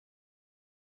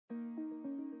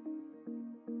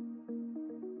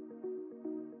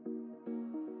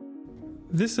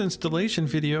This installation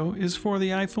video is for the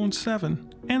iPhone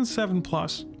 7 and 7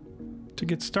 Plus. To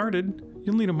get started,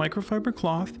 you'll need a microfiber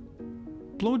cloth,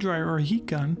 blow dryer or heat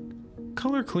gun,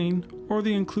 color clean, or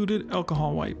the included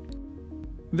alcohol wipe.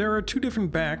 There are two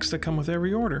different backs that come with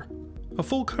every order. A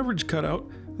full coverage cutout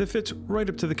that fits right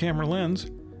up to the camera lens,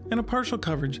 and a partial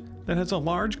coverage that has a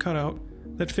large cutout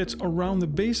that fits around the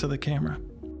base of the camera.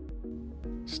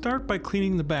 Start by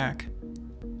cleaning the back.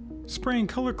 Spraying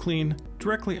color clean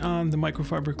directly on the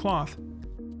microfiber cloth,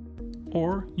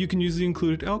 or you can use the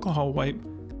included alcohol wipe.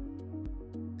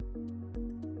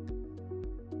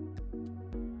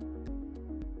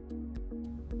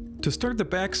 To start the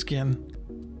back skin,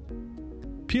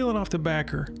 peel it off the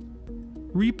backer,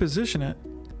 reposition it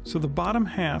so the bottom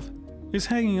half is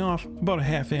hanging off about a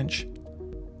 ½ inch.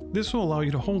 This will allow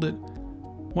you to hold it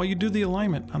while you do the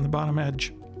alignment on the bottom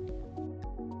edge.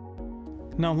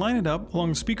 Now line it up along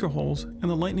the speaker holes and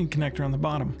the lightning connector on the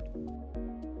bottom.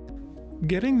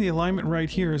 Getting the alignment right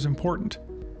here is important.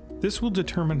 This will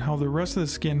determine how the rest of the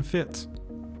skin fits.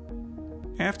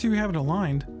 After you have it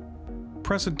aligned,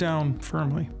 press it down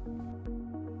firmly.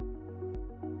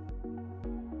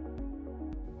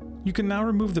 You can now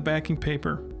remove the backing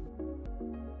paper.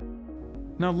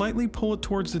 Now lightly pull it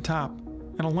towards the top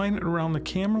and align it around the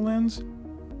camera lens,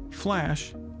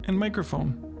 flash, and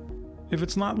microphone. If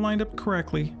it's not lined up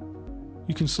correctly,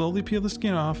 you can slowly peel the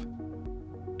skin off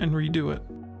and redo it.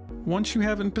 Once you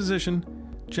have it in position,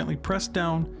 gently press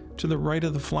down to the right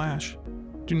of the flash.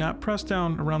 Do not press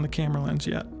down around the camera lens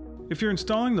yet. If you're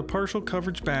installing the partial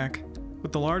coverage back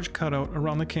with the large cutout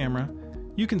around the camera,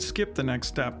 you can skip the next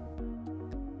step.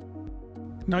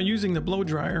 Now using the blow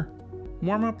dryer,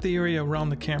 warm up the area around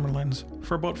the camera lens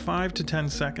for about 5 to 10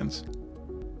 seconds.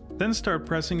 Then start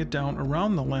pressing it down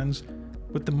around the lens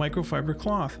with the microfiber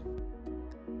cloth.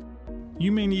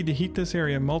 You may need to heat this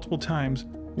area multiple times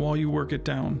while you work it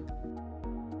down.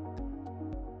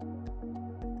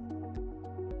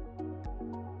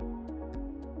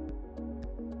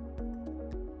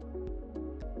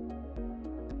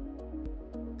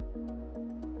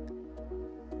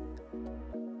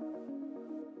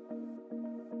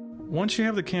 Once you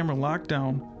have the camera locked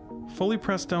down, fully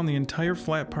press down the entire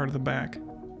flat part of the back,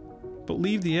 but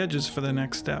leave the edges for the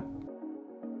next step.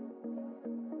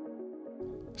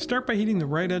 Start by heating the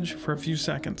right edge for a few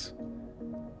seconds.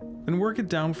 Then work it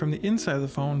down from the inside of the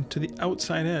phone to the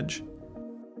outside edge.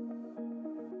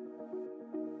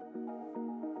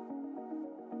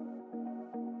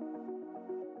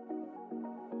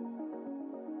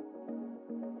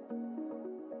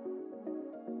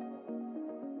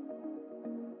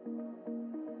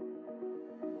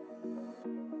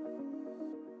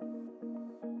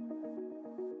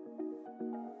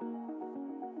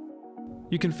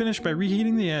 You can finish by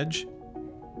reheating the edge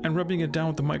and rubbing it down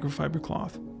with the microfiber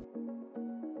cloth.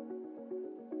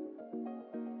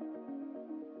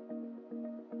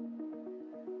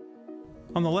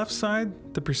 On the left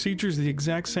side, the procedure is the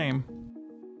exact same.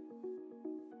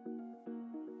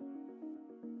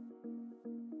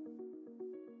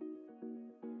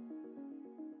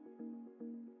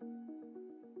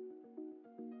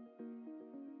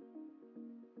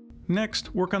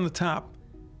 Next, work on the top.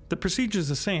 The procedure is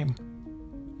the same.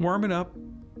 Warm it up,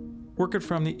 work it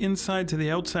from the inside to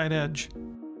the outside edge,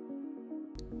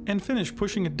 and finish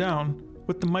pushing it down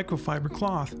with the microfiber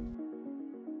cloth.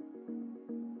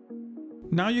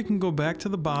 Now you can go back to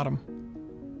the bottom.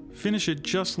 Finish it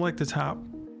just like the top.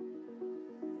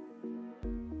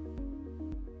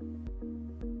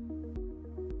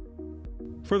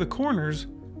 For the corners,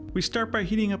 we start by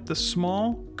heating up the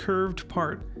small, curved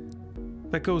part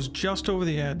that goes just over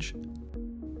the edge.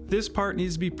 This part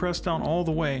needs to be pressed down all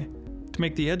the way to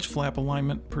make the edge flap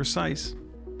alignment precise.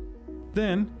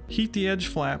 Then, heat the edge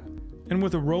flap, and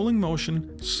with a rolling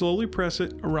motion, slowly press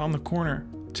it around the corner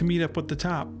to meet up with the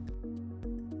top.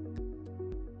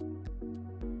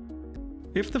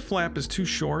 If the flap is too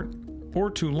short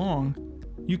or too long,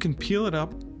 you can peel it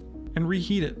up and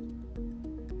reheat it.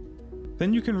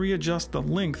 Then you can readjust the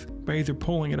length by either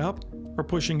pulling it up or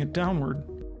pushing it downward.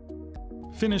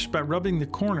 Finish by rubbing the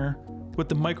corner with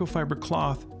the microfiber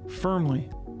cloth firmly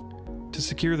to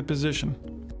secure the position.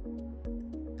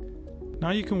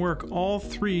 Now you can work all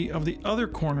three of the other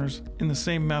corners in the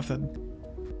same method.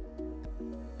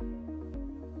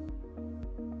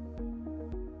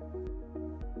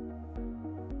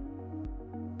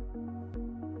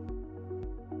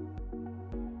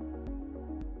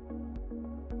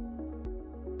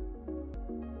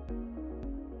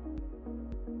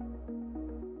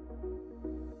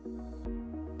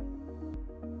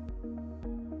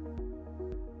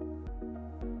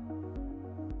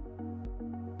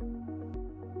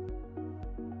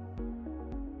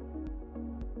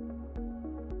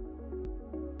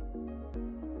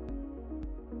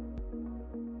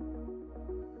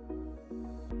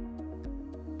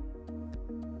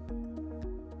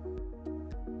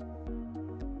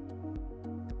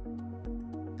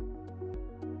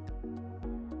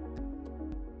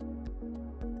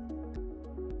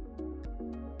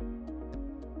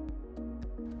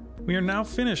 We are now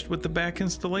finished with the back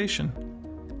installation.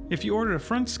 If you ordered a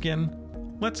front skin,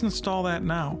 let's install that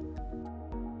now.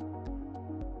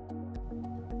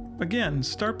 Again,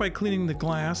 start by cleaning the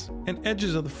glass and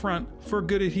edges of the front for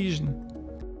good adhesion.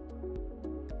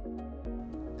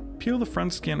 Peel the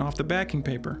front skin off the backing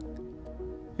paper,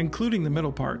 including the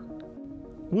middle part.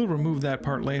 We'll remove that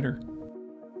part later.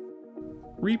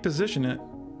 Reposition it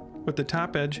with the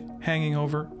top edge hanging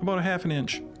over about a ½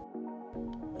 inch.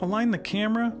 Align the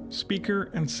camera, speaker,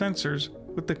 and sensors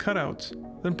with the cutouts,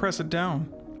 then press it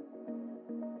down.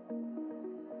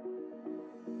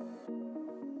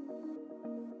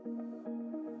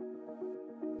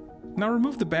 Now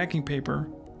remove the backing paper,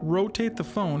 rotate the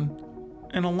phone,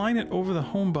 and align it over the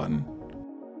home button.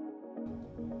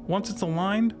 Once it's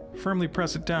aligned, firmly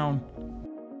press it down.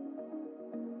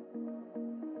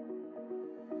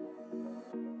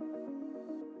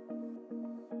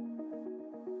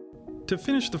 To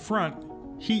finish the front,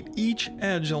 heat each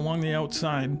edge along the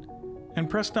outside and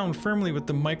press down firmly with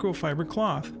the microfiber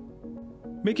cloth,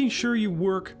 making sure you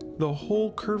work the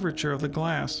whole curvature of the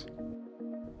glass.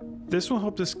 This will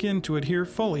help the skin to adhere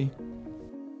fully.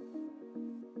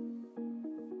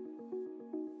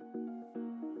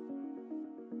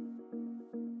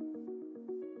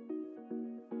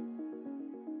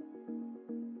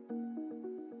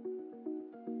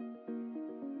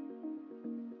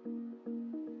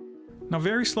 Now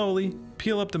very slowly,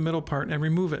 peel up the middle part and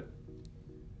remove it.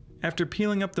 After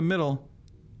peeling up the middle,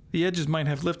 the edges might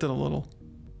have lifted a little.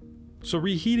 So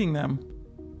reheating them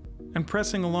and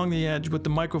pressing along the edge with the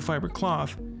microfiber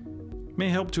cloth may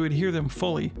help to adhere them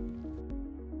fully.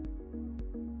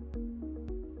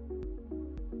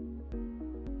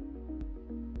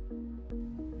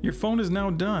 Your phone is now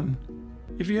done.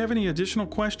 If you have any additional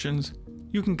questions,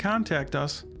 you can contact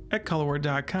us at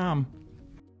ColorWare.com.